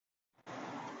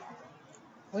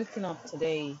Waking up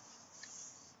today,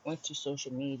 went to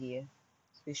social media,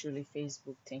 especially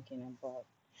Facebook, thinking about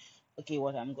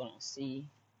what I'm gonna see.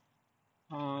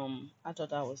 I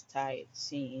thought I was tired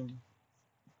seeing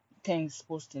things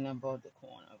posting about the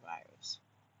coronavirus.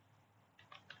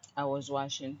 I was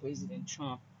watching President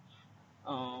Trump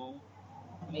um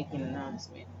making an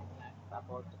announcement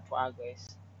about the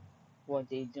progress, what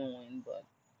they're doing, but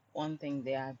one thing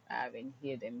I haven't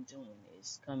heard them doing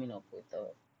is coming up with a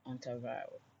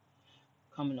antiviral,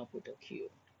 coming up with a cure.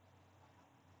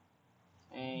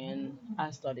 And I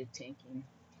started thinking,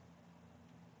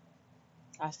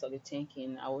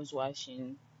 I was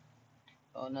watching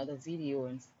another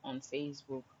video on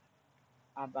Facebook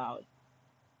about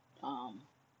um,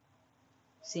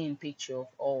 seeing picture of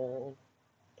all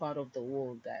part of the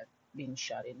world that been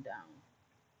shutting down,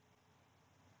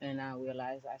 and I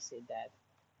realized I said that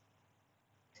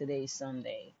today is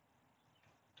Sunday.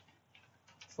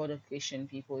 For the Christian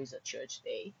people, is a church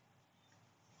day.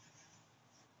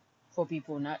 For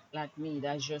people not like me,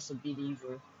 that's just a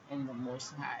believer in the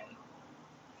Most High.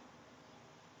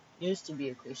 Used to be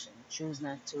a Christian, choose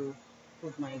not to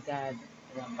put my God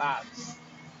in a box,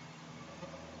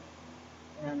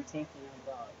 and I'm thinking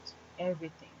about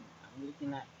everything. I'm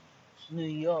looking at New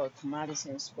York,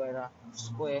 Square.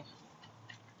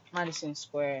 Madison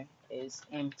Square is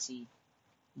empty.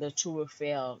 The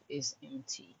Thoroughfare is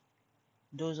empty.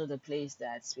 Those are the places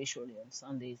that, especially on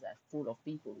Sundays, are full of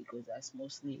people because that's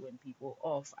mostly when people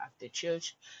off after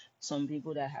church. Some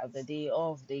people that have the day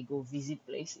off, they go visit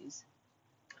places.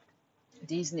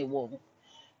 Disney World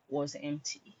was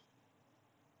empty,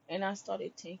 and I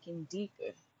started thinking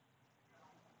deeper,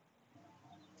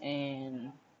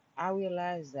 and I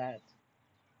realized that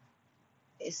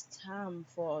it's time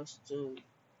for us to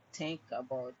think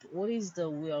about what is the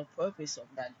real purpose of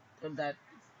that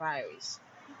virus.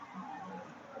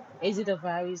 Is it a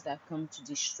virus that come to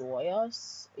destroy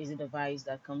us? Is it a virus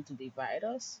that come to divide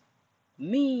us?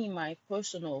 Me, my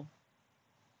personal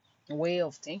way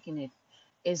of thinking it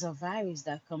is a virus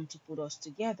that come to put us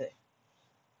together.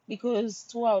 Because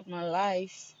throughout my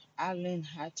life, I learned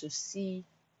how to see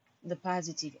the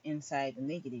positive inside the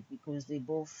negative because they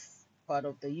both part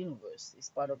of the universe. It's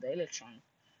part of the electron.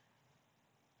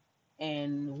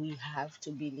 And we have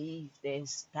to believe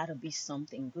there's gotta be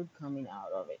something good coming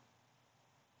out of it.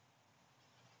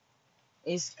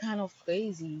 It's kind of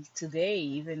crazy today,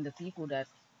 even the people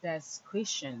that's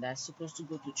Christian, that's supposed to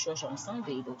go to church on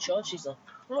Sunday, the churches are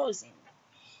closing.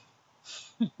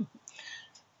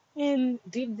 And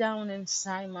deep down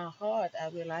inside my heart, I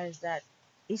realized that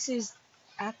this is,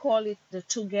 I call it the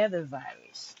together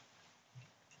virus.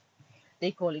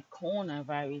 They call it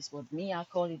coronavirus, but me, I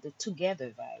call it the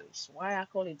together virus. Why I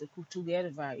call it the together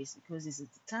virus? Because it's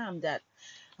at the time that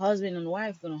husband and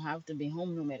wife gonna have to be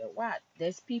home no matter what.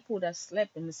 There's people that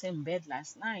slept in the same bed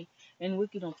last night and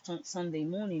waking up Sunday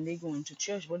morning, they going to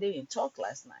church, but they didn't talk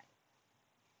last night.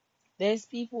 There's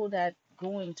people that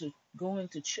going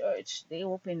to church, they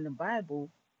open the Bible,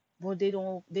 but they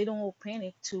don't open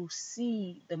it to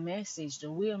see the message, the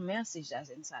real message that's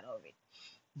inside of it.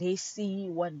 They see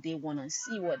what they want to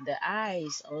see, what the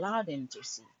eyes allow them to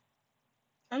see.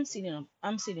 I'm sitting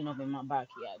up in my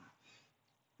backyard.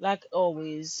 Like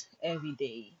always, every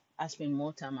day, I spend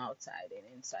more time outside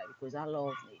than inside because I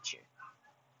love nature.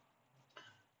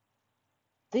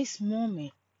 This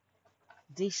moment,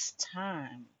 this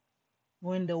time,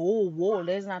 when the whole world,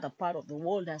 there's not a part of the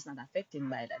world that's not affected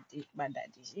by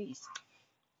that disease.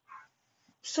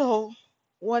 So,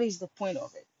 what is the point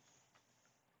of it?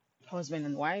 Husband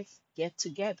and wife get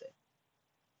together.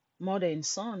 Mother and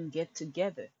son get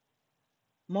together.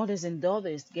 Mothers and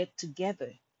daughters get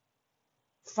together.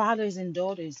 Fathers and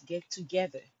daughters get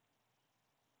together.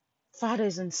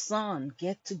 Fathers and son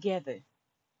get together.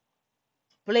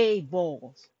 Play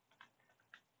balls.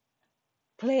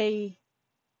 Play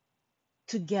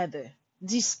together.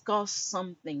 Discuss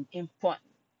something important.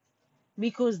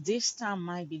 Because this time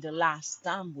might be the last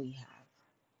time we have.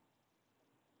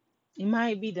 It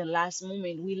might be the last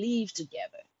moment we live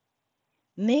together.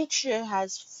 Nature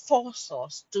has forced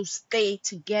us to stay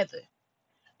together.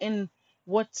 And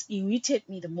what irritates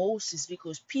me the most is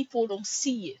because people don't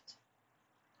see it.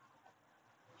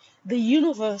 The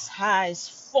universe has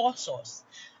forced us.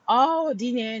 Our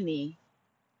DNA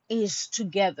is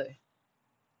together.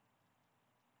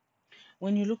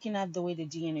 When you're looking at the way the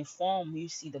DNA form, you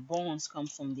see the bones come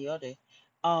from the other.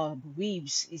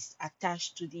 Ribs is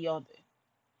attached to the other.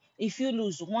 If you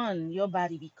lose one, your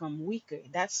body become weaker.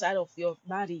 That side of your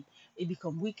body it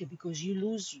become weaker because you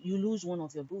lose one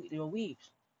of your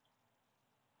ribs.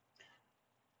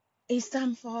 It's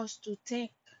time for us to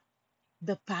think.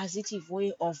 the positive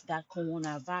way of that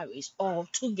coronavirus or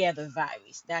together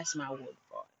virus. That's my word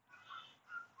for it.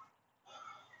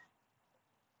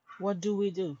 What do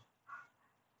we do?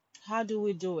 How do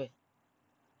we do it?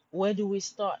 Where do we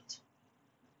start?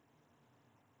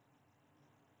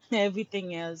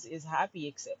 Everything else is happy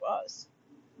except us.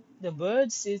 The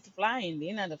birds still flying,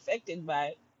 they're not affected by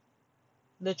it.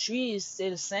 The trees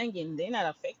still singing, they're not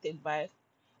affected by it.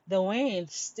 The wind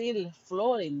still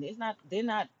floating, they're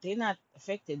not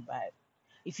affected by it.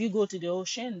 If you go to the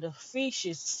ocean, the fish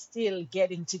is still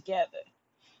getting together,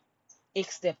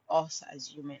 except us as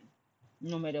human.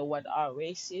 No matter what our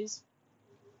race is,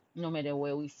 no matter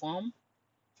where we from,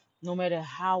 no matter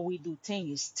how we do things,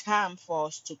 it's time for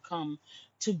us to come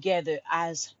together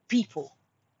as people.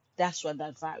 That's what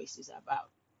that virus is about.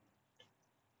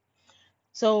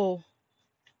 So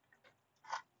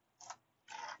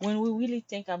when we really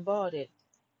think about it,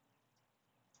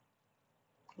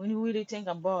 when we really think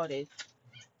about it,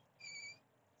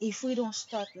 if we don't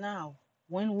start now,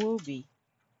 when will be?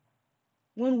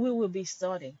 When we will be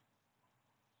starting?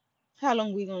 How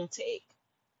long we gonna take?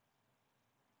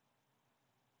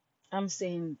 I'm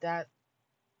saying that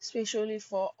especially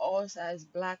for us as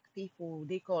black people,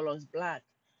 they call us black,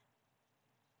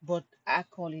 but I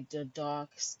call it the dark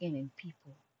skinned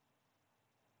people.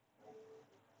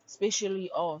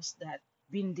 Especially us that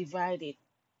been divided.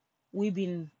 We've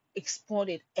been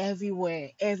exported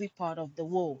everywhere, every part of the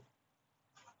world.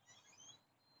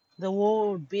 The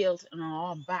world built on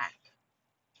our back.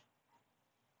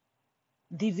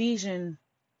 Division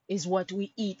is what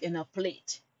we eat in a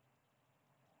plate.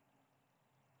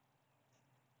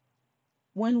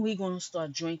 When we gonna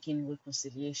start drinking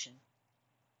reconciliation?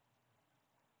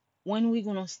 When we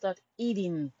gonna start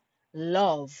eating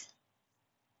love?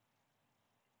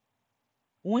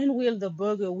 When will the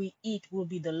burger we eat will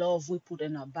be the love we put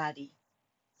in our body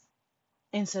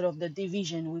instead of the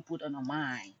division we put on our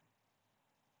mind?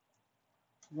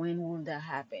 When will that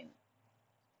happen?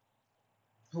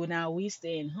 Well, now we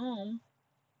staying home,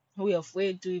 we're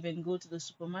afraid to even go to the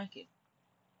supermarket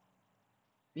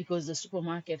because the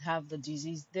supermarket have the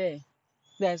disease there.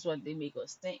 That's what they make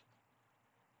us think.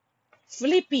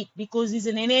 Flip it because it's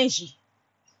an energy.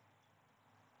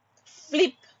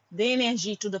 Flip the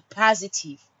energy to the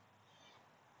positive.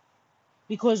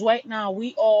 Because right now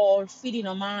we all feeding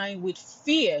our mind with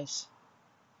fears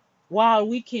while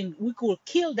we could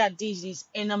kill that disease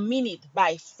in a minute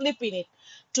by flipping it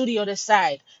to the other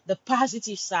side, the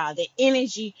positive side, the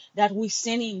energy that we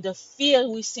send in, the fear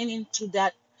we send into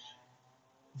that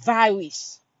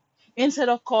virus. Instead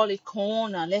of call it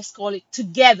corona, let's call it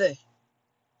together.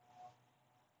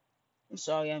 I'm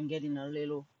sorry, I'm getting a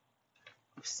little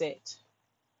upset.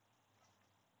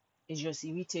 It just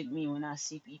irritates me when I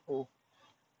see people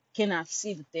cannot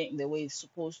see the thing the way it's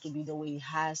supposed to be, the way it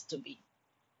has to be.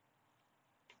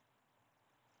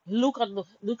 Look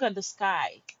at the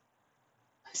sky.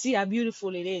 See how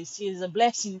beautiful it is. See, it's a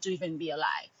blessing to even be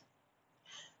alive.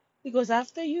 Because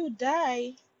after you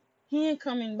die, he ain't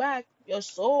coming back. Your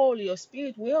soul, your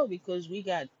spirit will, because we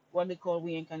got what they call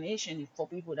reincarnation for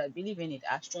people that believe in it.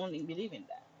 I strongly believe in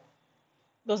that.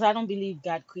 Because I don't believe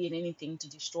God created anything to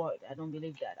destroy it. I don't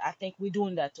believe that. I think we're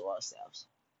doing that to ourselves.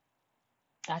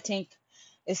 I think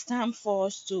it's time for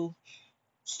us to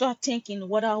start thinking,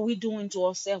 what are we doing to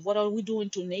ourselves? What are we doing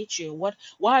to nature?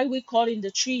 Why are we calling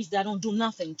the trees that don't do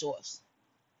nothing to us?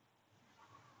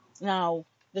 Now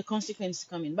the consequence is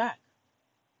coming back.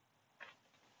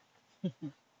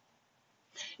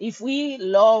 If we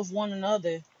love one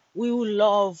another, we will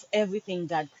love everything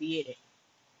God created.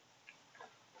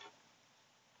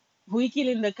 We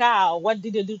killing the cow. What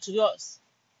did they do to us?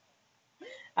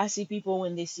 I see people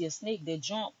when they see a snake, they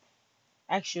jump.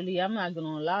 Actually, I'm not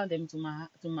gonna allow them to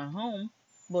my home,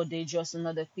 but they're just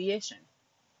another creation.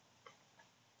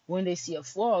 When they see a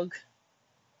frog,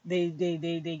 they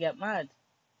get mad.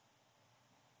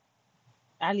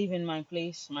 I live in my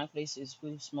place. My place is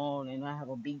pretty small, and I have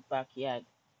a big backyard.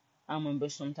 I remember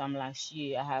sometime last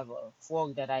year, I have a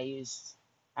frog that I use.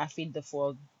 I feed the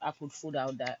frog. I put food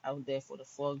out there for the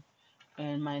frog.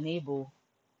 And my neighbor,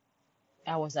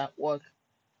 I was at work.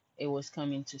 It was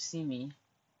coming to see me,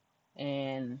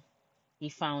 and he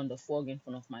found the frog in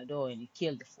front of my door, and he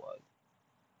killed the frog.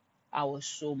 I was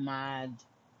so mad.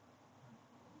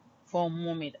 For a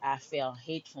moment, I felt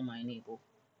hate for my neighbor.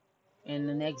 And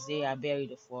the next day, I buried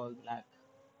the frog, like,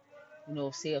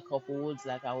 say a couple words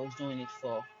like I was doing it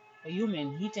for a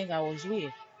human. He think I was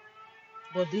weird.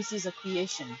 But this is a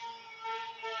creation.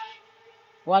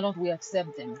 Why don't we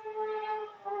accept them?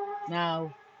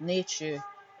 Now, nature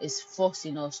is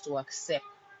forcing us to accept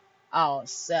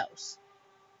ourselves.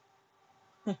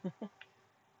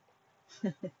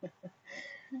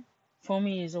 For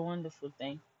me, it's a wonderful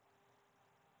thing.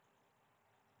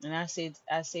 And I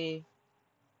say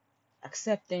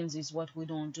acceptance is what we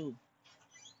don't do.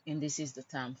 And this is the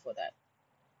time for that.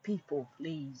 People,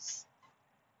 please,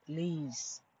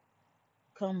 please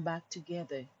come back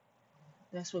together.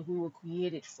 That's what we were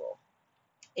created for.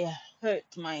 It hurt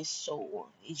my soul.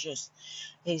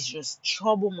 It's just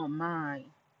trouble my mind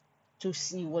to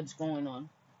see what's going on.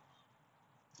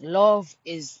 Love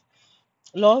is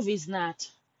love is not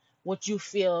what you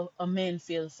feel a man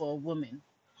feel for a woman.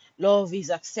 Love is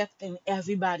accepting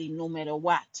everybody no matter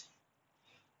what.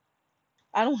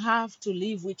 I don't have to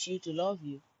live with you to love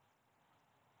you.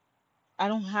 I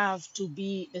don't have to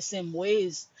be the same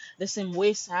ways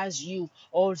as you,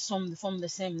 or some from the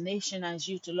same nation as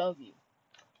you to love you.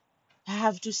 I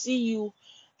have to see you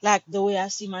like the way I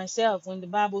see myself. When the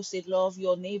Bible said, "Love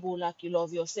your neighbor like you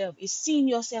love yourself," it's seeing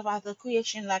yourself as a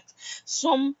creation, like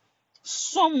some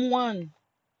someone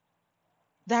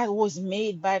that was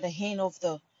made by the hand of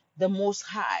the Most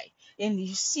High. And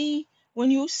you see, when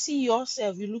you see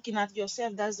yourself, you're looking at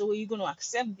yourself, that's the way you're going to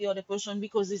accept the other person,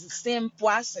 because it's the same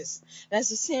process. That's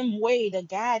the same way the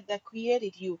God that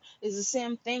created you is the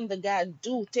same thing the God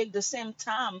do. Take the same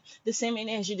time, the same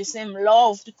energy, the same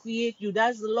love to create you.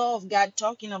 That's the love God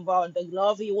talking about, the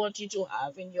love He wants you to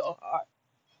have in your heart.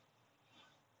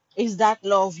 Is that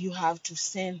love you have to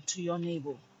send to your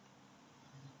neighbor.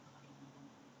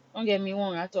 Don't get me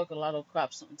wrong, I talk a lot of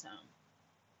crap sometimes.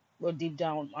 But deep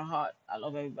down in my heart, I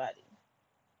love everybody.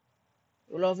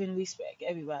 Love and respect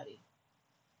everybody.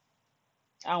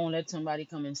 I won't let somebody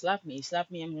come and slap me. Slap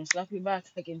me, I'm gonna slap you back.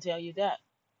 I can tell you that.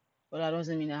 But that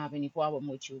doesn't mean I have any problem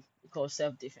with you, because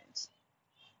self-defense.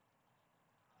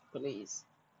 Please.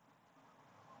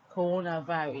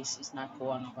 Coronavirus is not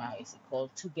coronavirus. It's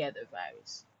called together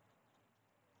virus.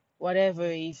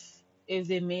 Whatever, if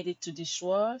they made it to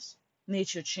destroy us,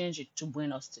 nature changed it to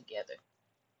bring us together.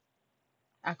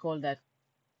 I call that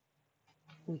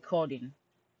recording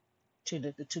to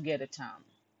the together time.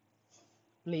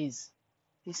 Please,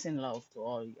 peace and love to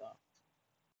all y'all.